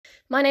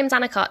My name's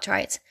Anna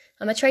Cartwright.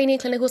 I'm a trainee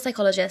clinical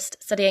psychologist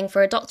studying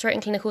for a doctorate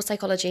in clinical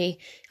psychology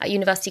at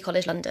University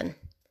College London.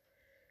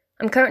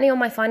 I'm currently on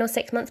my final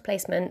 6-month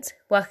placement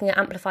working at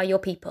Amplify Your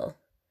People.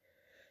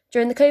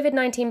 During the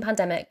COVID-19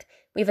 pandemic,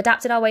 we've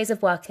adapted our ways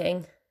of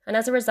working and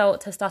as a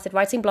result have started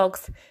writing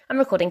blogs and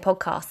recording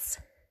podcasts.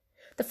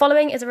 The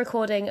following is a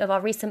recording of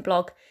our recent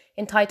blog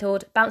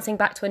entitled Bouncing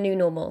Back to a New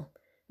Normal,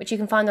 which you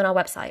can find on our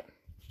website.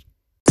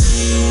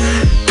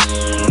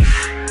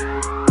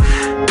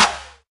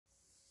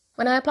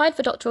 When I applied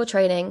for doctoral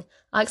training,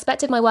 I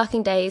expected my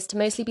working days to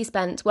mostly be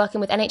spent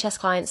working with NHS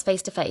clients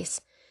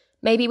face-to-face,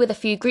 maybe with a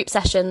few group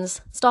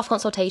sessions, staff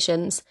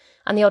consultations,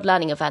 and the odd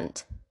learning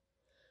event.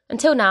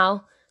 Until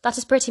now, that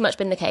has pretty much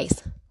been the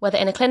case, whether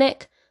in a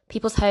clinic,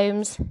 people's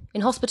homes,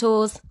 in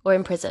hospitals, or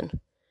in prison.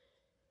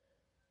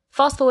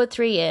 Fast forward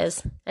 3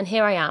 years, and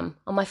here I am,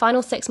 on my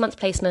final 6-month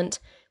placement,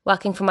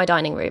 working from my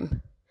dining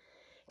room.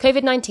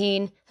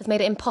 COVID-19 has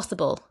made it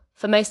impossible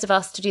for most of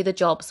us to do the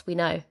jobs we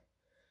know.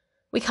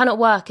 We cannot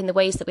work in the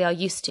ways that we are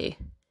used to.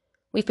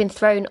 We've been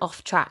thrown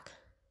off track.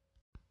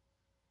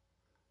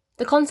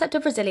 The concept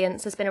of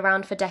resilience has been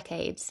around for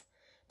decades,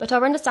 but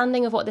our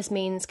understanding of what this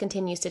means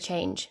continues to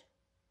change.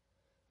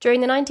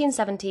 During the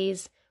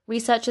 1970s,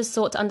 researchers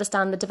sought to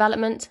understand the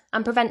development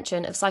and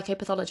prevention of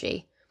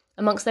psychopathology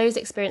amongst those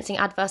experiencing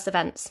adverse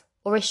events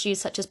or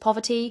issues such as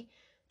poverty,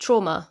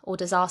 trauma, or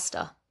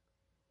disaster.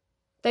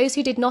 Those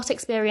who did not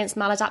experience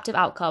maladaptive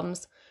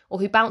outcomes or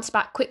who bounced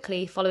back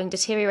quickly following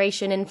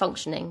deterioration in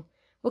functioning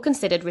were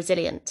considered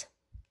resilient.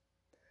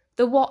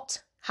 The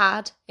what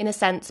had, in a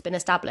sense, been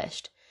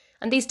established,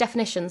 and these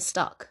definitions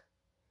stuck.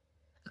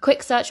 A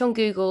quick search on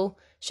Google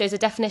shows a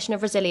definition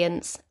of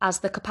resilience as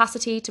the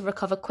capacity to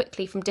recover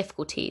quickly from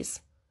difficulties,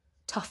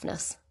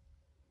 toughness.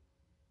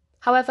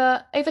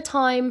 However, over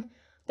time,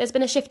 there's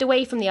been a shift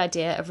away from the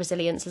idea of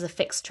resilience as a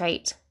fixed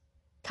trait,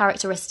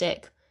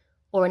 characteristic,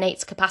 or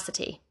innate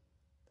capacity.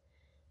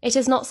 It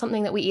is not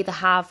something that we either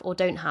have or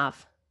don't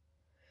have.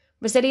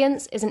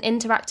 Resilience is an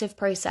interactive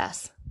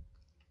process,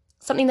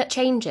 something that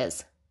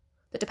changes,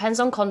 that depends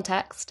on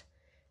context,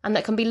 and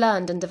that can be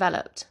learned and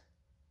developed.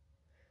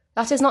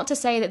 That is not to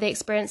say that the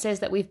experiences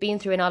that we've been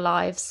through in our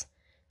lives,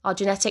 our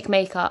genetic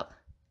makeup,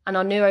 and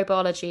our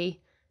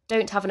neurobiology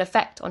don't have an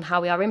effect on how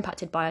we are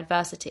impacted by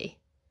adversity,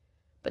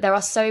 but there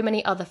are so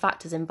many other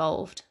factors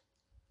involved.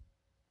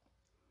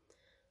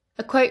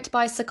 A quote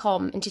by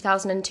Saccom in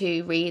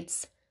 2002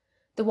 reads,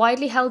 "The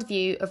widely held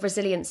view of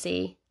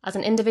resiliency as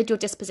an individual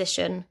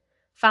disposition,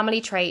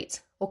 family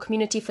trait, or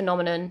community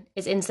phenomenon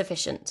is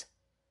insufficient.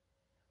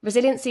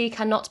 Resiliency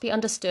cannot be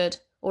understood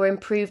or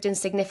improved in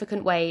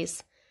significant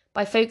ways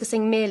by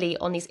focusing merely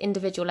on these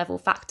individual level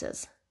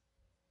factors."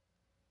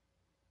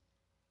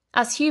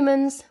 As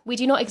humans, we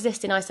do not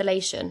exist in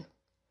isolation,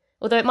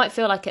 although it might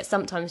feel like it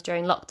sometimes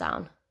during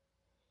lockdown.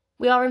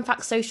 We are in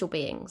fact social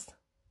beings.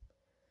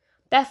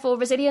 Therefore,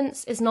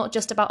 resilience is not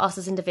just about us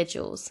as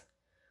individuals.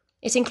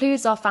 It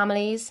includes our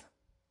families,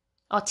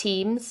 our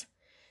teams,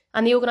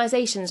 and the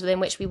organisations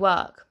within which we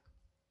work,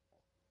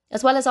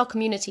 as well as our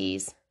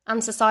communities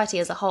and society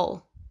as a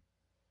whole.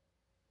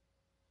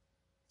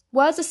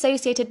 Words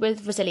associated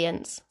with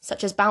resilience,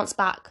 such as bounce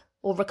back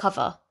or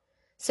recover,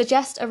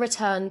 suggest a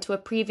return to a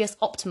previous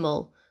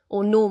optimal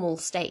or normal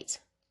state.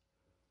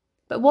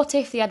 But what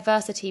if the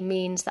adversity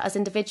means that as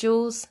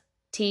individuals,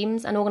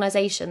 teams, and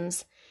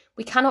organisations,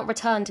 we cannot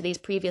return to these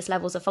previous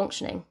levels of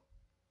functioning?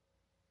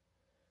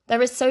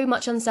 There is so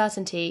much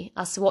uncertainty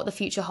as to what the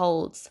future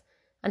holds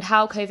and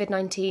how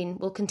COVID-19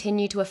 will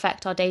continue to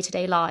affect our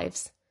day-to-day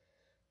lives.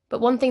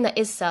 But one thing that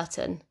is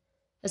certain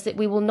is that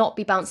we will not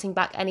be bouncing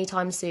back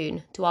anytime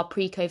soon to our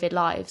pre-COVID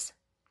lives.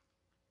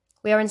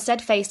 We are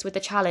instead faced with the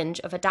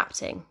challenge of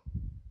adapting.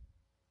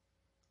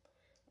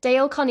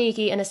 Dale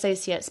Carnegie and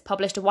Associates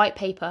published a white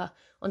paper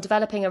on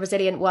developing a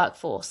resilient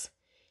workforce,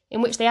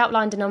 in which they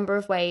outlined a number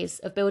of ways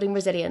of building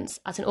resilience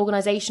at an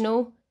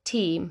organisational,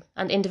 team,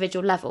 and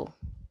individual level.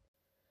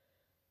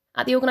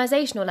 At the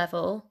organisational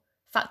level,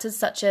 factors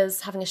such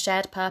as having a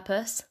shared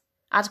purpose,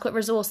 adequate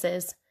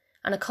resources,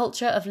 and a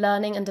culture of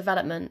learning and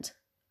development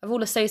are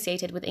all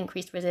associated with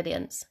increased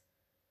resilience.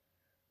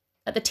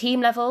 At the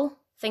team level,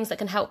 things that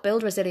can help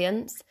build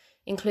resilience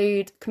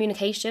include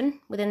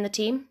communication within the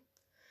team,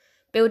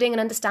 building an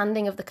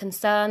understanding of the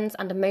concerns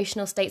and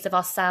emotional states of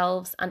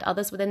ourselves and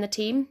others within the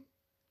team,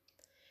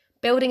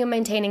 building and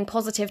maintaining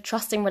positive,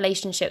 trusting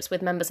relationships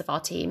with members of our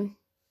team,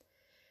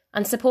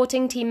 and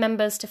supporting team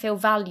members to feel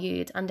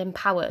valued and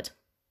empowered.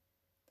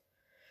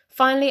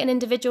 Finally, at an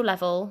individual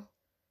level,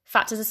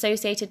 factors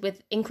associated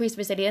with increased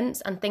resilience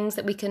and things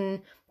that we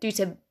can do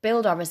to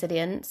build our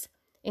resilience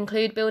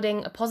include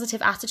building a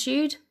positive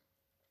attitude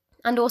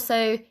and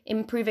also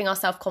improving our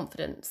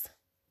self-confidence.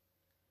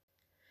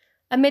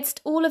 Amidst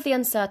all of the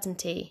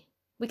uncertainty,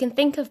 we can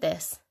think of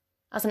this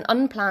as an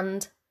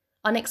unplanned,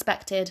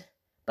 unexpected,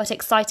 but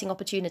exciting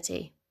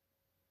opportunity.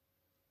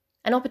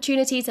 An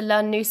opportunity to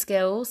learn new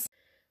skills,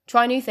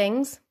 try new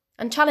things,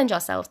 and challenge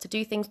ourselves to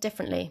do things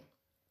differently.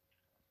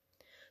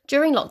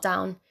 During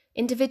lockdown,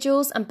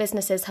 individuals and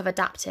businesses have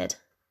adapted,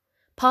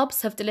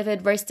 Pubs have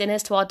delivered roast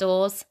dinners to our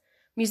doors.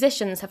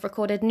 Musicians have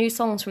recorded new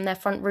songs from their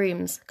front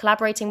rooms,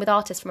 collaborating with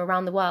artists from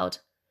around the world.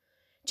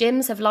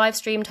 Gyms have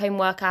live-streamed home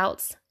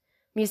workouts.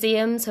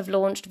 Museums have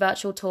launched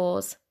virtual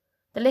tours.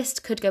 The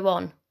list could go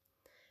on.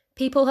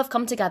 People have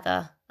come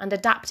together and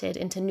adapted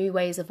into new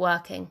ways of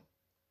working.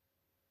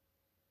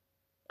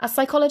 As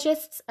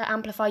psychologists at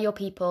Amplify Your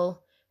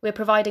People, we're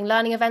providing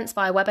learning events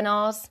via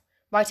webinars,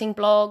 writing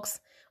blogs,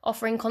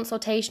 offering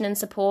consultation and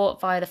support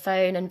via the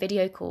phone and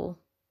video call.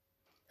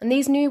 And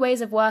these new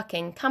ways of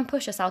working can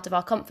push us out of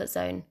our comfort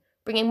zone,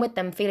 bringing with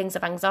them feelings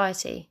of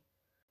anxiety.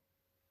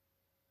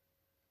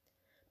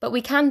 But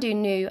we can do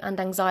new and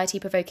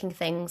anxiety-provoking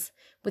things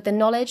with the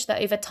knowledge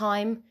that over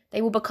time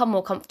they will become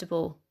more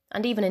comfortable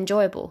and even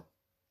enjoyable.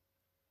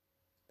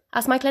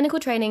 As my clinical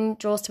training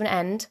draws to an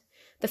end,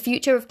 the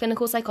future of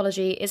clinical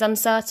psychology is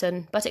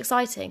uncertain but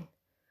exciting.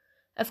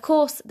 Of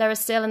course, there is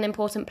still an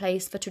important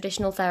place for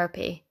traditional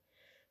therapy,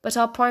 but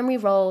our primary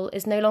role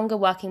is no longer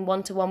working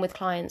one-to-one with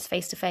clients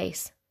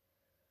face-to-face.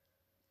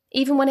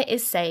 Even when it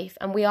is safe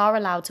and we are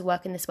allowed to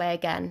work in this way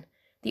again,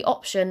 the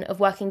option of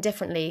working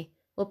differently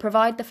will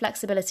provide the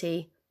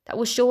flexibility that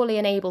will surely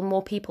enable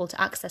more people to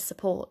access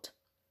support.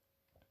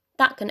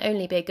 That can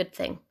only be a good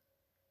thing.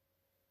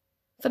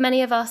 For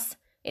many of us,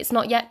 it's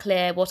not yet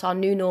clear what our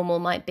new normal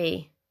might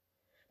be,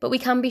 but we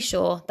can be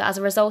sure that as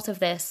a result of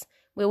this,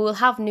 we will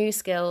have new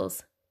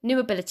skills, new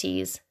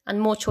abilities, and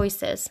more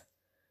choices,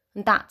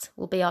 and that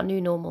will be our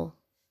new normal.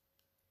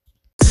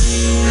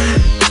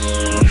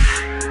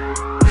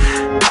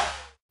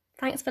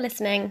 Thanks for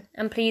listening,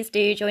 and please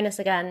do join us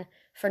again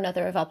for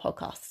another of our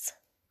podcasts.